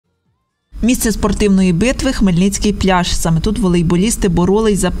Місце спортивної битви – Хмельницький пляж. Саме тут волейболісти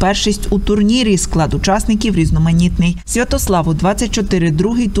боролись за першість у турнірі. Склад учасників різноманітний. Святослав у 24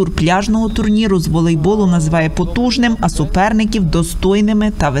 другий тур пляжного турніру з волейболу називає потужним, а суперників –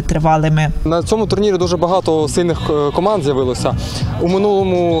 достойними та витривалими. На цьому турнірі дуже багато сильних команд з'явилося. У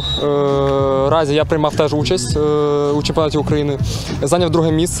минулому разі я приймав теж участь у чемпіонаті України, зайняв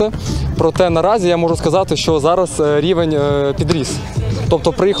друге місце. Проте наразі я можу сказати, що зараз рівень підріс.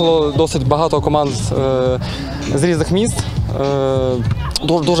 Тобто приїхало досить багато команд з різних міст,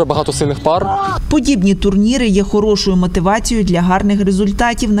 дуже багато сильних пар. Подібні турніри є хорошою мотивацією для гарних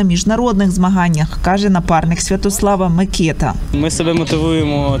результатів на міжнародних змаганнях, каже напарник Святослава Микита. Ми себе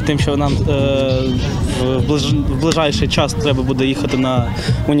мотивуємо тим, що нам в ближайший час треба буде їхати на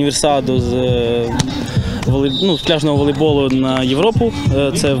універсіаду з пляжного волейболу на Європу.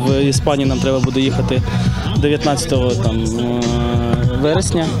 Це в Іспанії нам треба буде їхати 19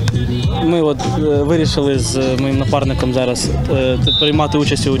 вересня. Ми вирішили з моїм напарником зараз приймати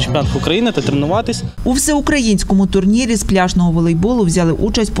участь у чемпіонатах України та тренуватись. У всеукраїнському турнірі з пляжного волейболу взяли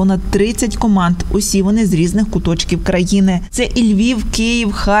участь понад 30 команд. Усі вони з різних куточків країни. Це і Львів,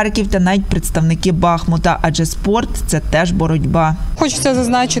 Київ, Харків та навіть представники Бахмута, адже спорт – це теж боротьба. Хочеться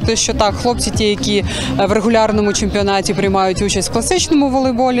зазначити, що так, хлопці ті, які в регулярному чемпіонаті приймають участь в класичному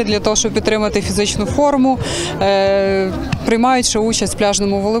волейболі для того, щоб підтримати фізичну форму, приймають ще участь в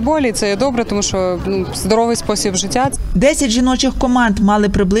пляжному волейболі. Це є добре, тому що здоровий спосіб життя. 10 жіночих команд мали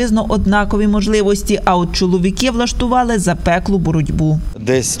приблизно однакові можливості, а от чоловіки влаштували запеклу боротьбу.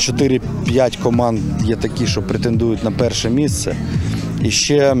 Десь 4-5 команд є такі, що претендують на перше місце. І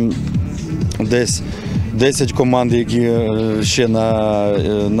ще десь 10 команд, які ще на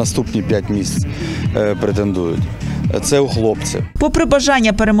наступні 5 місць претендують. Це у хлопців. Попри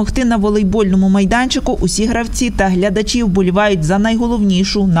бажання перемогти на волейбольному майданчику, усі гравці та глядачі вболівають за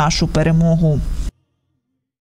найголовнішу – нашу перемогу.